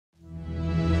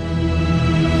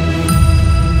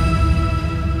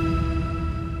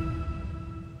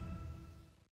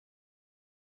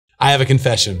I have a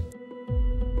confession.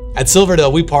 At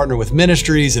Silverdale, we partner with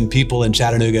ministries and people in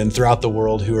Chattanooga and throughout the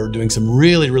world who are doing some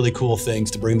really, really cool things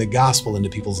to bring the gospel into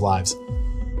people's lives.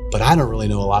 But I don't really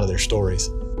know a lot of their stories.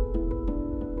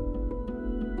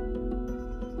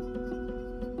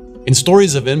 In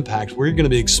Stories of Impact, we're going to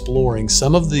be exploring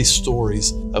some of these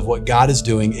stories of what God is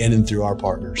doing in and through our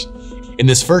partners. In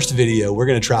this first video, we're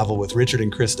going to travel with Richard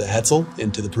and Krista Hetzel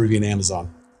into the Peruvian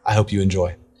Amazon. I hope you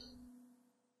enjoy.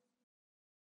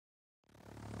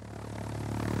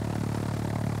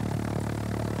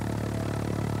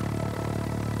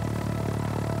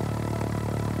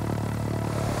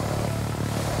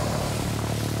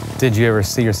 Did you ever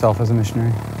see yourself as a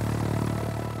missionary?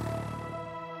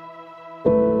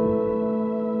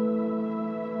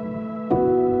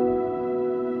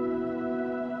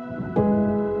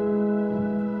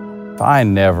 I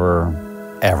never,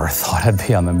 ever thought I'd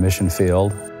be on the mission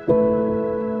field.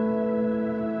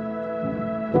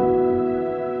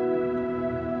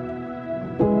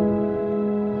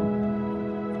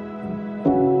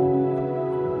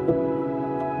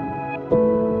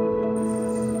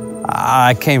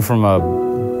 I came from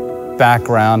a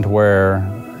background where,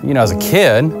 as a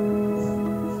kid,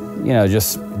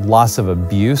 just lots of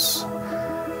abuse.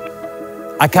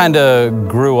 I kind of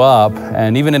grew up,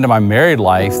 and even into my married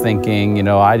life, thinking,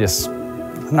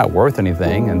 I'm not worth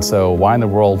anything, and so why in the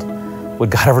world would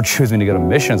God ever choose me to go to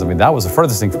missions? I mean, that was the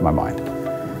furthest thing from my mind.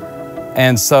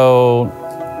 And so,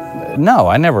 no,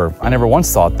 I never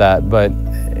once thought that, but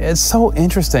it's so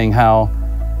interesting how,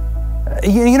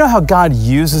 you know how God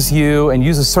uses you and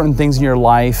uses certain things in your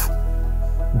life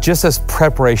just as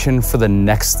preparation for the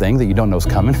next thing that you don't know is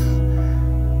coming?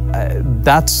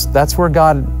 That's what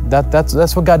God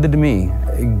did to me.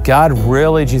 God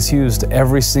really just used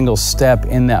every single step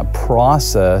in that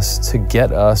process to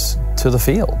get us to the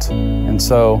field. And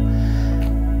so,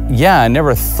 yeah, I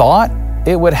never thought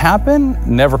it would happen,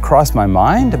 never crossed my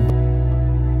mind.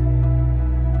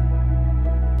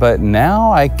 But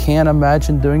now I can't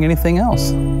imagine doing anything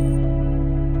else.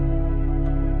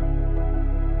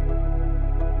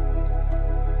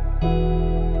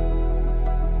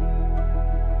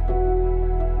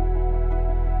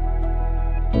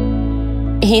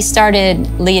 He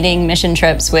started leading mission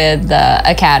trips with the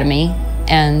academy,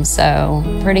 and so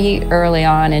pretty early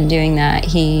on in doing that,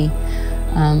 he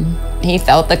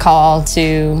felt the call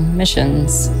to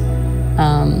missions.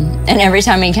 And every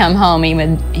time he'd come home,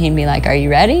 he'd be like, "Are you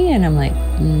ready?" And I'm like,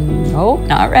 "Nope,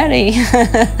 not ready."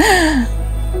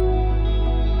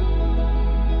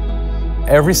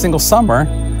 Every single summer,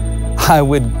 I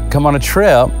would come on a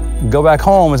trip, go back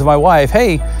home and tell my wife,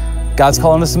 "Hey, God's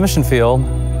calling us to the mission field."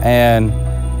 And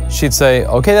she'd say,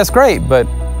 "Okay, that's great, but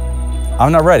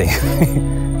I'm not ready."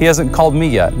 He hasn't called me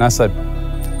yet. And I said,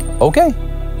 "Okay."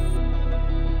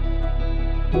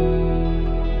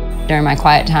 During my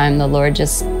quiet time, the Lord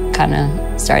just kind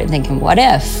of started thinking, what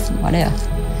if? What if?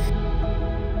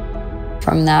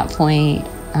 From that point,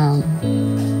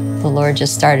 the Lord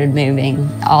just started moving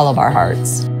all of our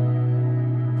hearts.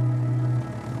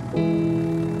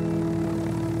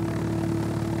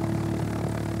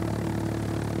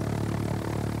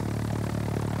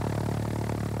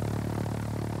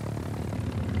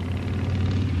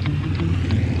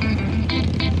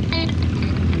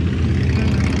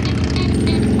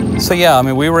 So yeah,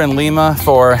 we were in Lima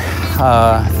for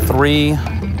 3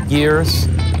 years,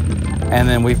 and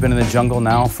then we've been in the jungle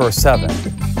now for 7.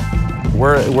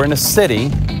 We're in a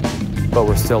city, but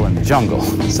we're still in the jungle.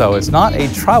 So it's not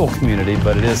a tribal community,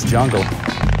 but it is jungle.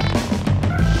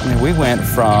 We went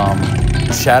from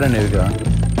Chattanooga.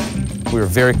 We were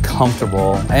very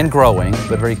comfortable and growing,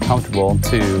 but very comfortable,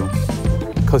 to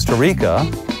Costa Rica,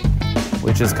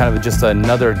 which is kind of just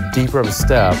another deeper of a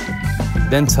step.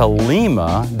 Then to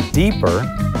Lima, deeper,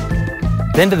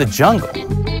 then to the jungle.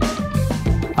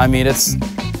 It's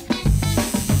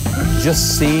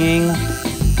just seeing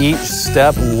each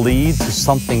step lead to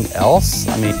something else.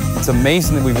 It's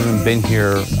amazing that we've even been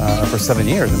here for 7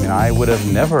 years. I would have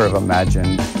never have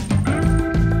imagined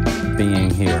being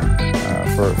here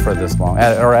for this long,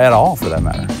 or at all for that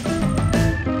matter.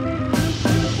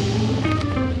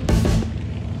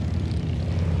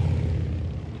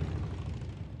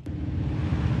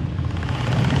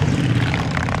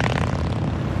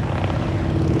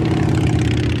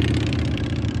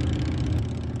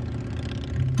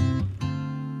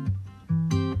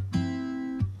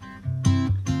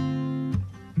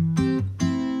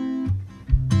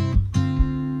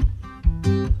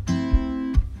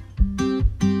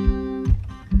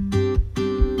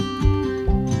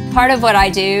 Part of what I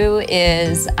do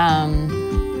is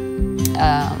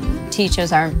teach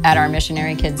at our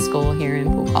missionary kids school here in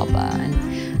Pucallpa. And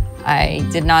I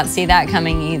did not see that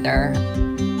coming either.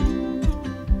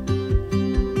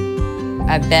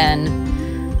 I've been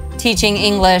teaching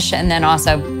English and then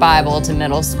also Bible to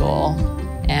middle school.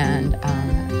 And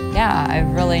yeah,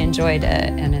 I've really enjoyed it,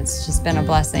 and it's just been a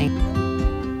blessing.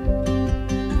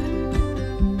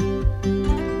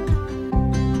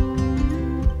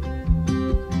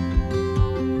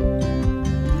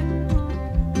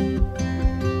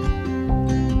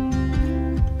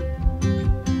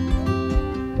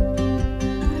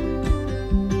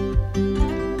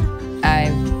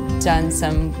 I've done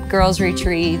some girls'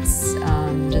 retreats,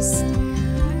 just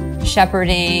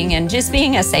shepherding and just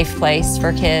being a safe place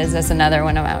for kids. That's another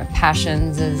one of my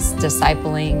passions, is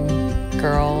discipling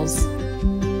girls.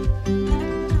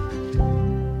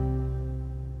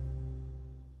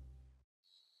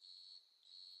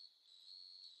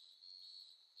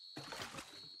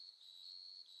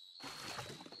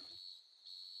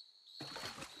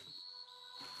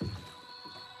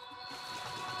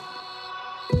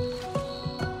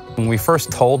 When we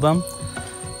first told them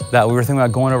that we were thinking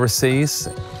about going overseas,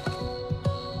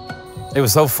 it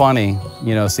was so funny,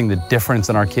 you know, seeing the difference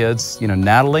in our kids. You know,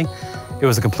 Natalie, it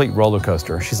was a complete roller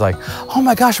coaster. She's like, oh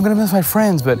my gosh, I'm gonna miss my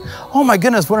friends, but oh my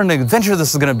goodness, what an adventure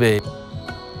this is gonna be.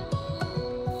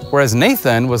 Whereas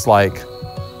Nathan was like,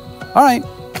 all right,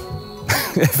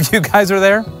 if you guys are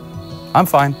there, I'm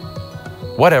fine,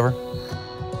 whatever.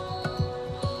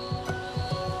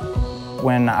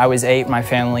 When I was 8, my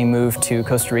family moved to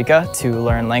Costa Rica to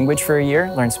learn language for a year,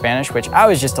 learn Spanish, which I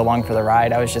was just along for the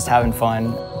ride. I was just having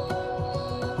fun.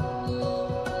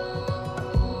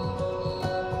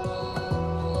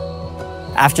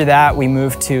 After that, we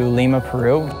moved to Lima,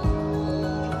 Peru.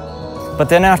 But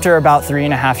then after about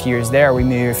 3.5 years there, we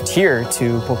moved here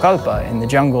to Pucallpa in the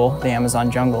jungle, the Amazon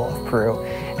jungle of Peru.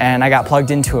 And I got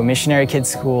plugged into a missionary kids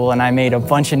school, and I made a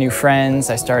bunch of new friends.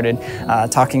 I started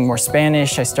talking more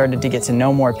Spanish. I started to get to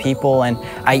know more people, and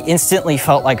I instantly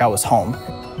felt like I was home.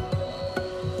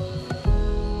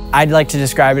 I'd like to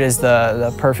describe it as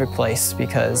the perfect place,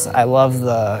 because I love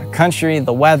the country,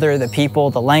 the weather, the people,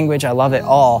 the language. I love it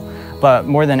all. But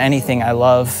more than anything, I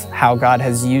love how God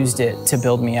has used it to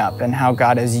build me up, and how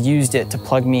God has used it to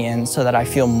plug me in so that I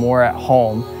feel more at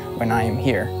home when I am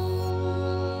here.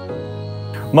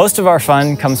 Most of our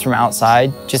fun comes from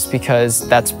outside, just because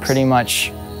that's pretty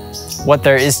much what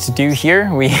there is to do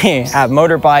here. We have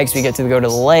motorbikes, we get to go to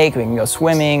the lake, we can go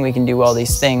swimming, we can do all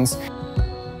these things.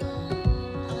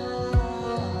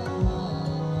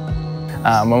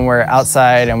 When we're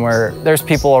outside and there's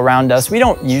people around us, we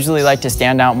don't usually like to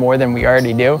stand out more than we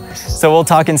already do. So we'll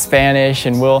talk in Spanish,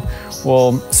 and we'll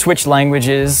switch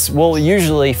languages. We'll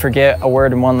usually forget a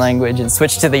word in one language and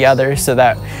switch to the other,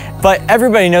 but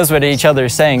everybody knows what each other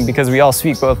is saying because we all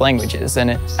speak both languages.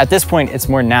 And at this point, it's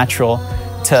more natural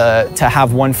to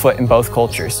have one foot in both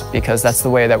cultures, because that's the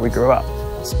way that we grew up.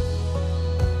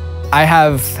 I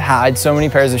have had so many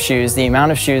pairs of shoes. The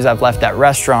amount of shoes I've left at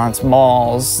restaurants,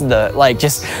 malls,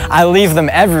 I leave them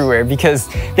everywhere because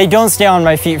they don't stay on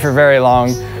my feet for very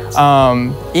long.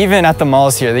 Even at the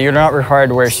malls here, you're not required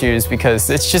to wear shoes because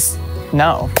it's just,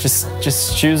 no,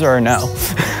 just shoes are a no.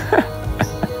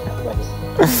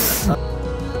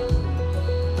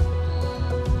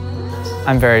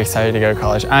 I'm very excited to go to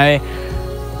college.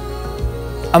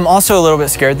 I'm also a little bit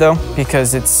scared though,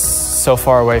 because it's so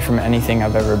far away from anything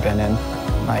I've ever been in.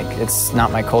 Like, it's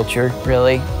not my culture,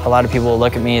 really. A lot of people will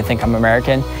look at me and think I'm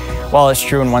American. While it's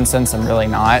true in one sense, I'm really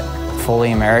not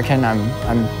fully American.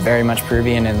 I'm very much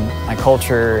Peruvian in my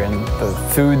culture and the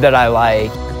food that I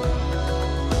like.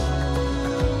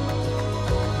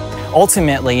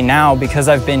 Ultimately, now, because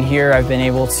I've been here, I've been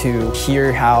able to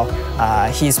hear how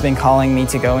he's been calling me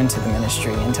to go into the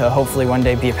ministry and to hopefully one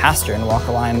day be a pastor and walk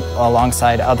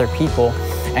alongside other people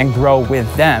and grow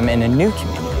with them in a new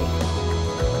community.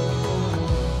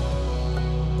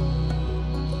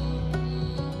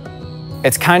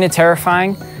 It's kind of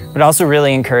terrifying, but also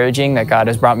really encouraging that God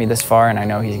has brought me this far, and I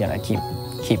know He's gonna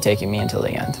keep taking me until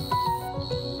the end.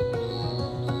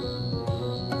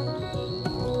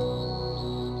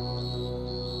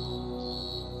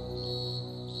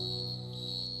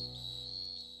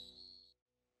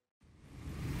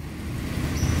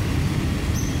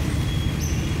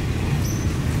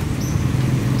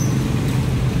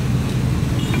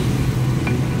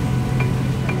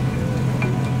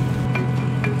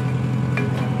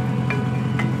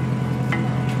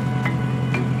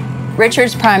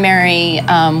 Richard's primary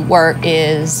work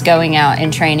is going out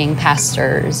and training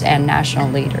pastors and national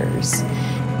leaders.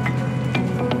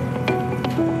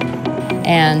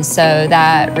 And so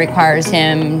that requires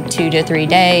him 2 to 3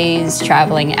 days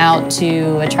traveling out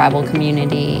to a tribal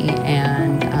community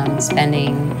and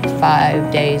spending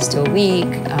 5 days to a week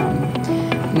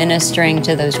ministering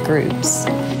to those groups.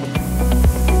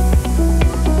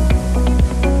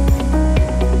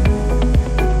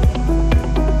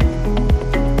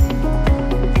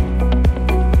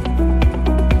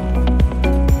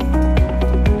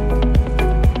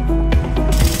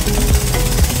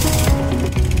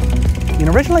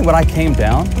 Originally, when I came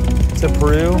down to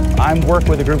Peru, I worked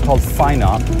with a group called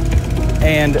FINOP,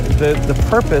 and the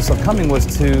purpose of coming was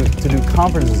to do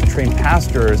conferences and train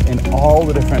pastors in all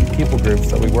the different people groups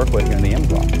that we work with here in the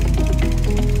Amazon.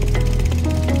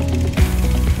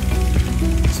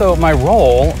 So my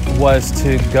role was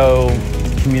to go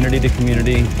community to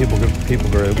community, people group to people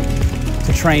group,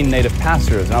 to train native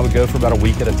pastors, and I would go for about a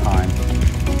week at a time.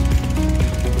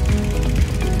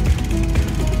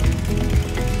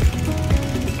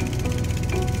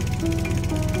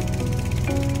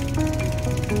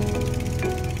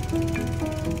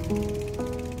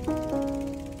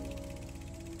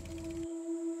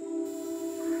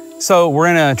 So we're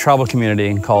in a tribal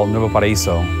community called Nuevo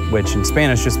Paraíso, which in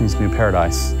Spanish just means new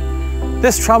paradise.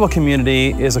 This tribal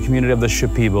community is a community of the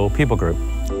Shipibo people group.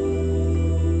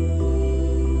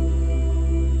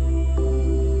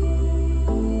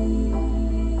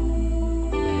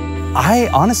 I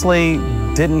honestly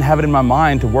didn't have it in my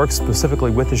mind to work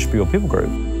specifically with the Shipibo people group.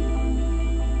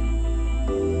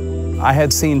 I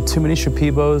had seen too many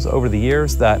Shipibos over the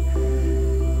years that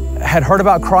had heard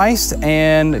about Christ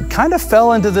and kind of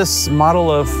fell into this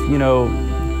model of,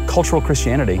 cultural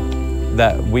Christianity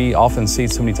that we often see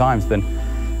so many times.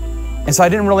 And so I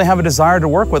didn't really have a desire to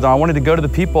work with them. I wanted to go to the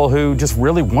people who just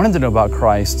really wanted to know about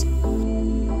Christ.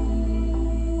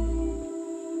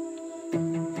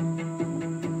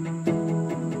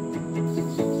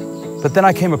 But then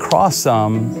I came across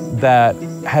some that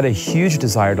had a huge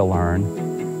desire to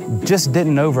learn, just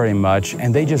didn't know very much,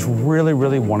 and they just really,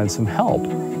 really wanted some help.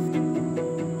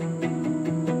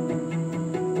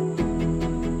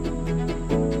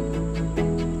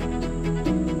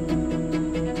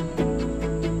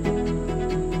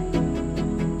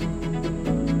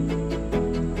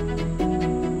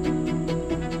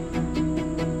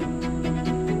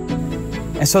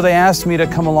 And so they asked me to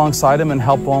come alongside them and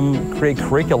help them create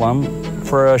curriculum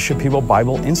for a Shipibo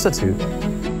Bible Institute.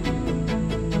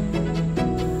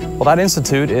 Well, that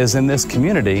institute is in this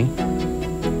community.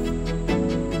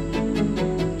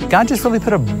 God just really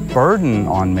put a burden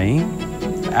on me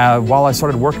while I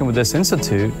started working with this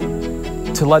institute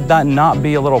to let that not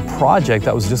be a little project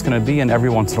that was just going to be in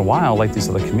every once in a while like these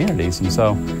other communities. And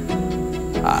so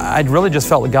I really just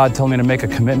felt like God told me to make a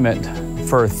commitment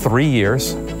for 3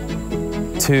 years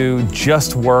to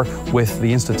just work with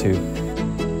the Institute.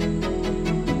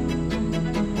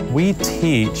 We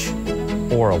teach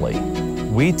orally.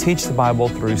 We teach the Bible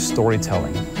through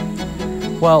storytelling.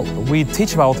 Well, we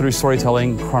teach the Bible through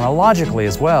storytelling chronologically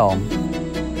as well.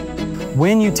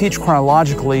 When you teach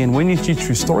chronologically and when you teach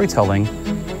through storytelling,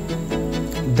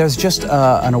 there's just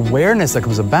an awareness that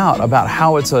comes about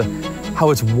how it's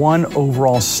one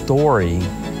overall story,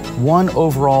 one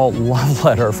overall love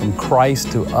letter from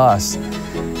Christ to us,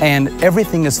 and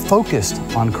everything is focused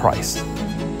on Christ.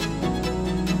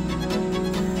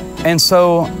 And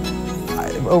so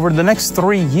over the next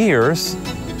 3 years,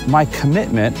 my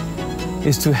commitment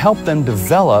is to help them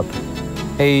develop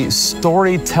a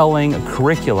storytelling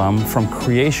curriculum from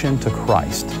creation to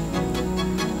Christ.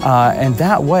 And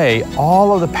that way,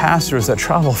 all of the pastors that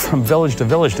travel from village to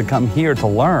village to come here to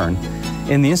learn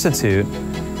in the Institute,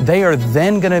 they are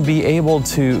then going to be able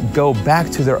to go back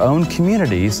to their own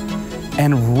communities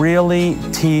and really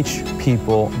teach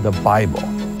people the Bible.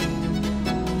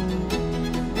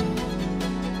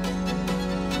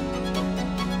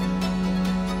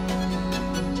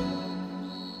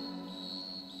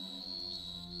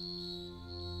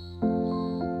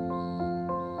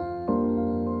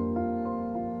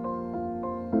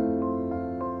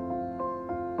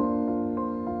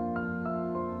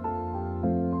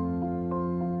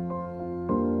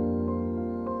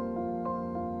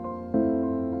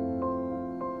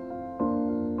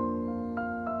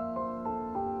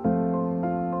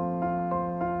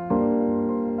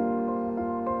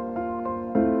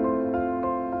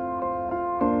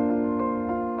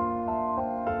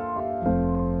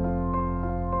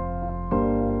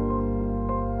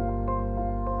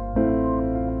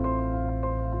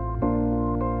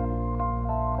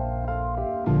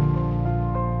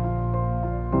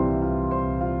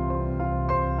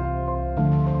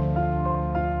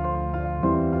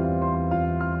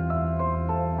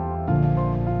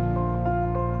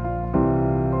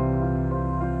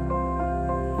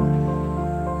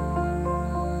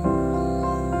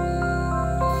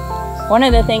 One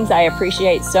of the things I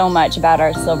appreciate so much about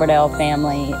our Silverdale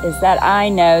family is that I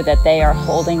know that they are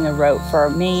holding the rope for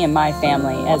me and my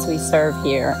family as we serve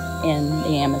here in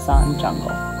the Amazon jungle.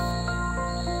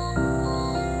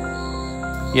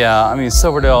 Yeah, I mean,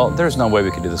 Silverdale, there's no way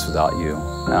we could do this without you.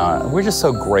 We're just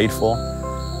so grateful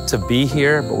to be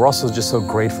here, but we're also just so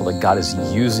grateful that God is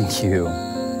using you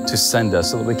to send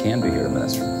us so that we can be here in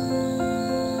ministry.